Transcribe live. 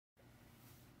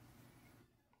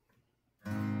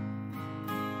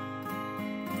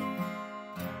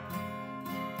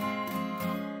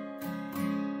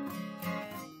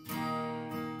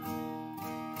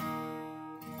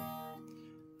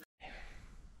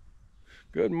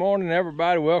Good morning,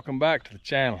 everybody. Welcome back to the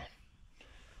channel.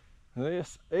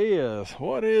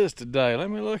 What is today? Let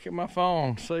me look at my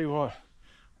phone, see what.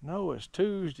 No, it's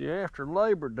Tuesday after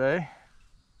Labor Day.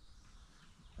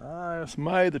 It's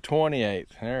May the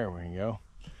 28th. There we go.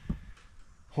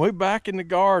 We back in the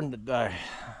garden today.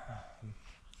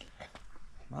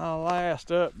 My last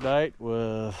update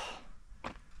was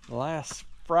last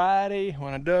Friday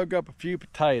when I dug up a few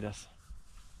potatoes.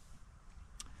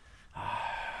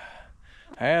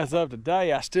 As of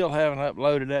today, I still haven't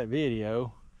uploaded that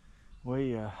video.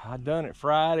 I done it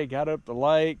Friday, got up the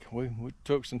lake. We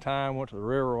took some time, went to the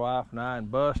river, wife and I, and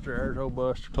Buster. There's old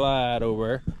Buster Clyde over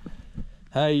there.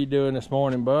 How you doing this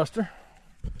morning, Buster?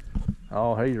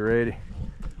 Oh, he's ready.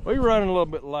 We running a little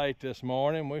bit late this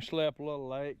morning. We slept a little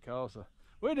late because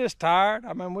we're just tired.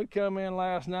 I mean, we come in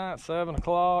last night, 7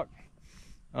 o'clock,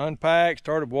 unpacked,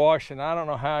 started washing. I don't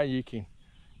know how you can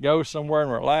go somewhere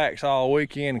and relax all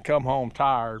weekend and come home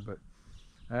tired, but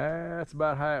that's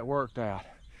about how it worked out.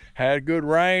 Had good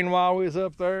rain while we was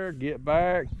up there, get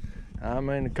back. I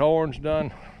mean, the corn's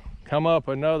done come up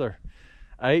another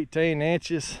 18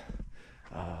 inches.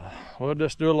 We'll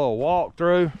just do a little walk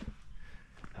through.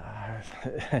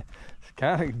 It's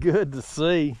kind of good to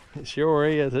see. It sure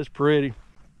is. It's pretty.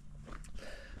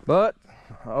 But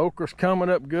okra's coming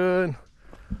up good.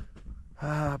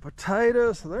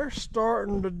 Potatoes, they're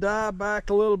starting to die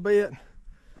back a little bit.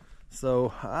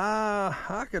 So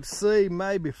I could see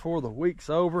maybe before the week's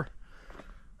over,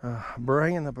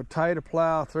 bringing the potato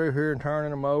plow through here and turning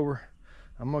them over.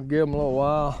 I'm gonna give them a little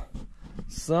while.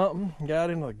 Something got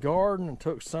into the garden and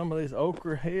took some of these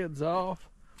okra heads off.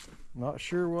 Not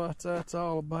sure what that's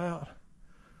all about.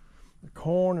 The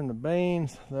corn and the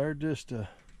beans, they're just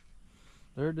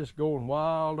going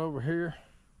wild over here.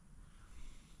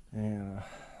 And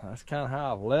that's kind of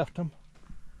how I've left them.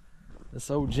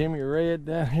 This old Jimmy Red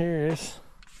down here,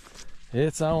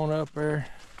 it's on up there.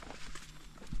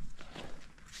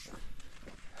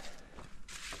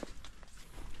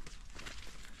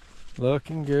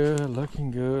 Looking good,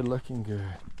 looking good, looking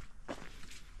good.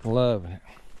 Loving it.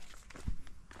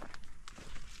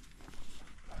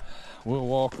 We'll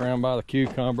walk around by the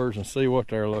cucumbers and see what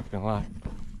they're looking like.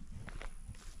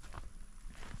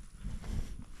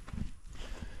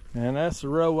 And that's the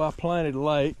row I planted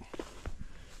late. I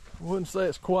wouldn't say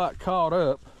it's quite caught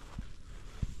up,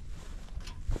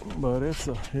 but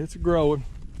it's growing.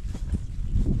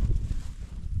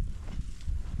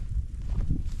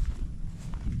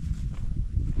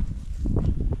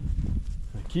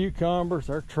 The cucumbers,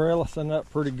 they're trellising up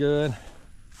pretty good.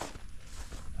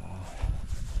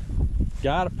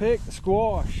 Gotta pick the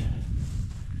squash.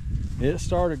 It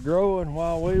started growing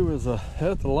while we was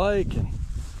at the lake, and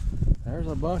there's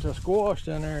a bunch of squash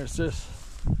down there. It's just,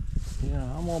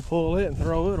 I'm gonna pull it and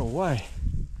throw it away.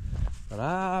 But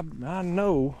I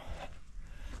know,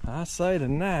 I say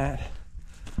tonight,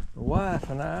 the wife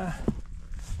and I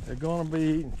are gonna be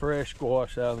eating fresh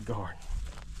squash out of the garden.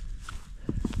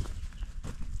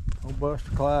 Old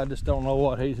Buster Clyde just don't know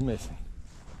what he's missing.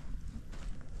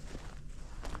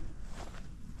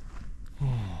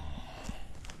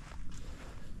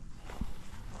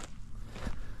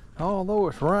 Although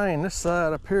it's rain, this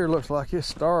side up here looks like it's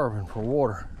starving for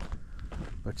water.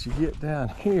 But you get down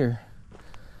here,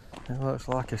 it looks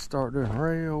like it's starting doing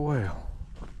real well.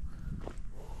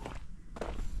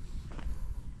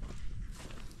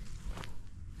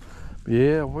 But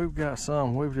yeah, we've got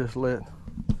some we've just let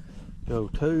go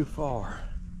too far.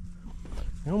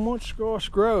 Once squash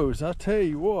grows, I tell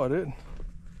you what, it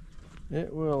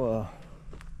will,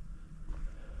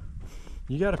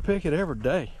 you got to pick it every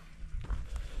day.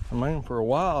 I mean, for a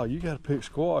while, you got to pick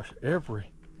squash every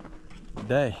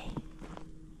day.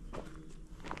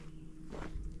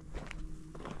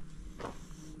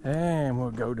 And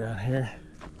we'll go down here.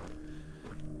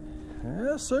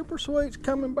 Yeah, Super Sweet's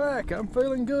coming back. I'm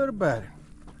feeling good about it.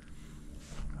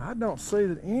 I don't see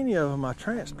that any of them I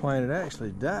transplanted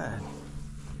actually died.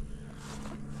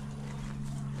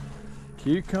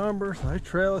 Cucumbers, they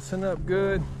trellising up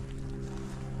good.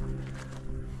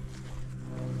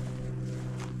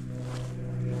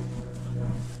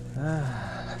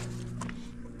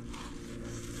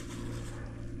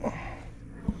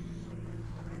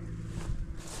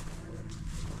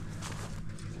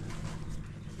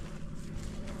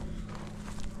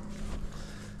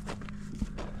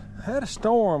 Had a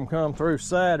storm come through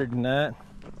Saturday night.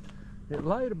 It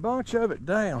laid a bunch of it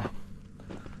down,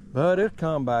 but it'll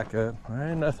come back up. There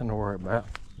ain't nothing to worry about.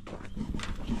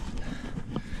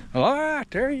 Well, all right,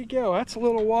 there you go. That's a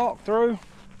little walk through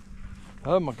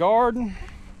of my garden.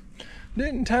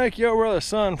 Didn't take you over the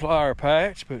sunflower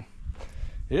patch, but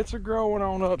it's a growing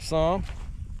on up some.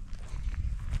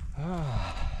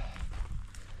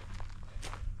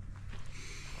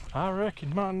 I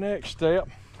reckon my next step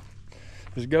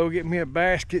is go get me a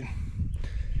basket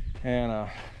and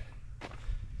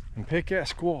pick that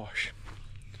squash.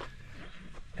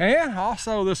 And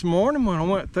also this morning when I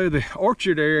went through the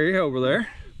orchard area over there,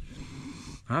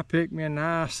 I picked me a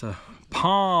nice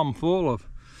palm full of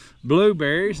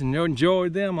blueberries and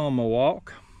enjoyed them on my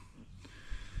walk.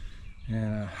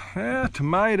 And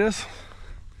tomatoes,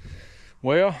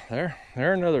 well, they're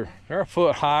a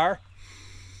foot higher,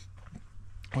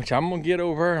 which I'm gonna get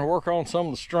over here and work on some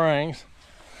of the strings.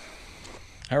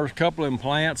 There was a couple of them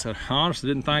plants that I honestly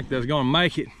didn't think they was gonna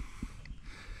make it,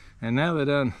 and now they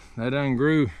done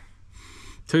grew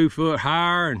 2 foot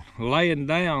higher and laying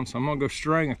down. So I'm gonna go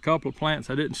string a couple of plants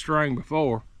I didn't string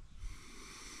before,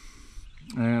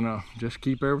 and just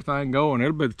keep everything going.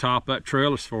 It'll be the top of that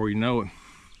trellis before you know it.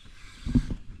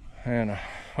 And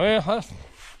well,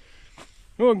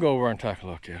 we'll go over and take a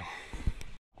look at them.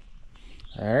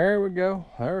 There we go.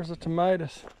 There's the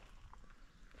tomatoes.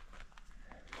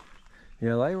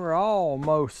 Yeah, they were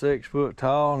almost 6 foot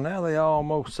tall. Now they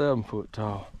almost 7 foot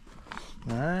tall.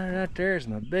 Right there's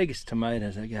my biggest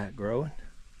tomatoes I got growing.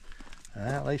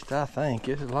 At least I think.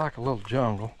 This is like a little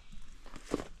jungle.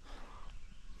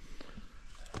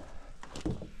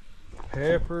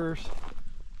 Peppers.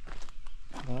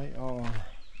 They are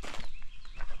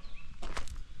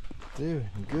doing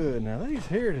good. Now these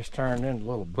here just turned into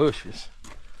little bushes.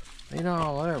 Ain't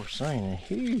all I ever seen. And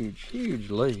huge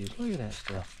leaves. Look at that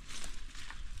stuff.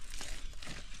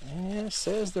 Yeah, it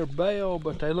says they're bale,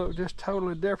 but they look just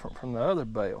totally different from the other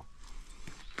bale.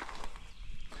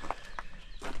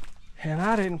 And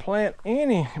I didn't plant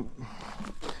any.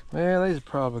 Well, these are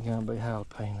probably gonna be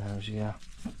jalapenos, yeah.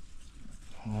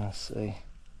 Let's see.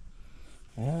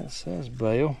 Yeah, it says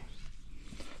bale,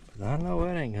 but I know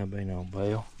it ain't gonna be no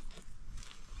bale.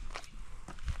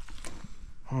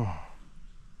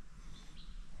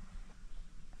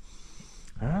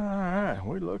 Alright,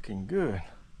 we're looking good.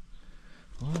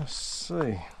 Let's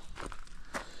see.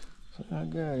 So I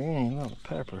got any little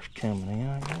peppers coming in.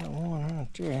 I got one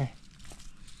right there.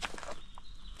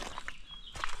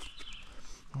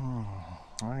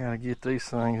 I gotta get these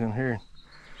things in here and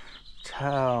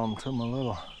tie them to my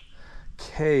little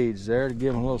cage there to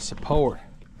give them a little support.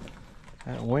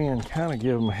 That wind kind of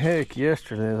gave them a heck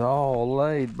yesterday. It's all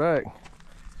laid back.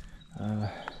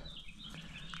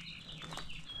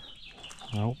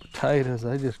 No potatoes,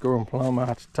 they just growing plumb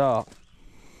out the top.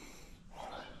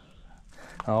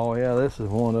 Oh yeah, this is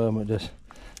one of them that just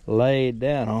laid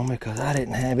down on me because I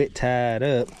didn't have it tied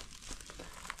up.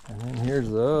 And then here's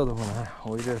the other one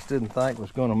we just didn't think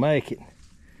was going to make it.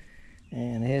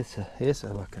 And it's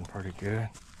looking pretty good.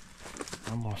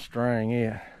 I'm gonna string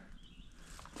it.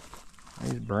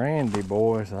 These brandy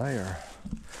boys, they are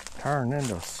turning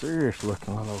into a serious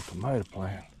looking little tomato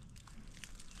plant.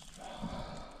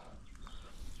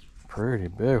 Pretty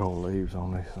big old leaves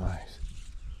on these things.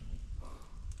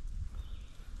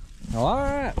 Well, all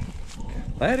right,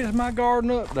 that is my garden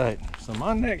update. So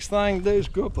my next thing to do is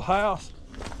go up the house.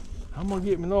 I'm gonna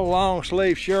get me a little long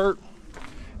sleeve shirt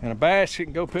and a basket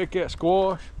and go pick that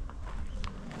squash.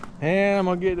 And I'm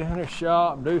gonna get down to the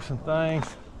shop and do some things.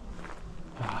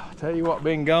 Tell you what,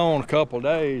 been gone a couple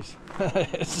days.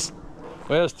 It's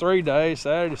 3 days,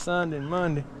 Saturday, Sunday, and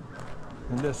Monday.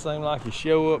 It just seemed like you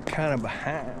show up kind of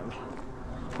behind.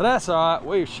 But that's all right,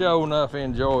 we've sure enough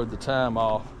enjoyed the time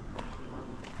off.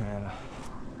 And,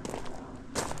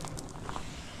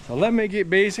 so let me get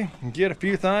busy and get a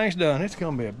few things done. It's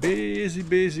gonna be a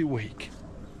busy week.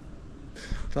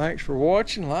 Thanks for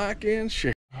watching, like, and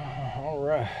share. All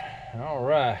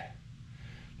right.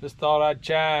 Just thought I'd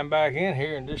chime back in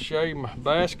here and just show you my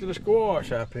basket of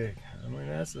squash I picked. I mean,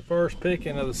 that's the first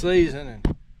picking of the season,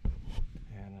 and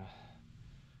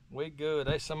we good.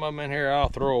 There's some of them in here I'll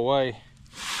throw away.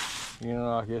 You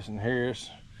know, I guess in here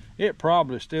it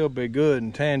probably still be good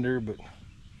and tender, but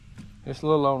it's a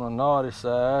little on the naughty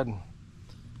side. And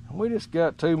we just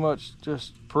got too much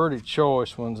just pretty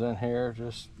choice ones in here,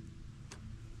 just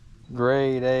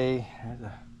grade A. There's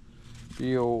a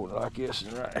few old like this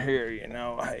right here, you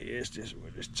know. Hey,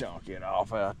 we'll just chunk it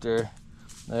off out there.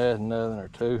 There's another or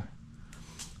two.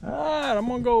 All right, I'm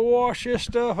gonna go wash this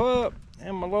stuff up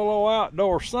in my little old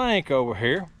outdoor sink over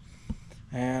here,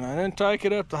 and then take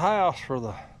it up the house for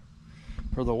the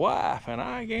wife. And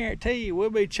I guarantee you we'll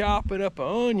be chopping up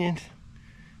onions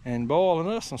and boiling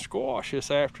us some squash this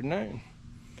afternoon.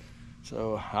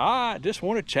 So I just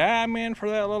want to chime in for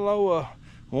that little old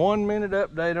 1 minute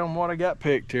update on what I got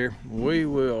picked here. We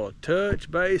will touch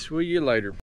base with you later.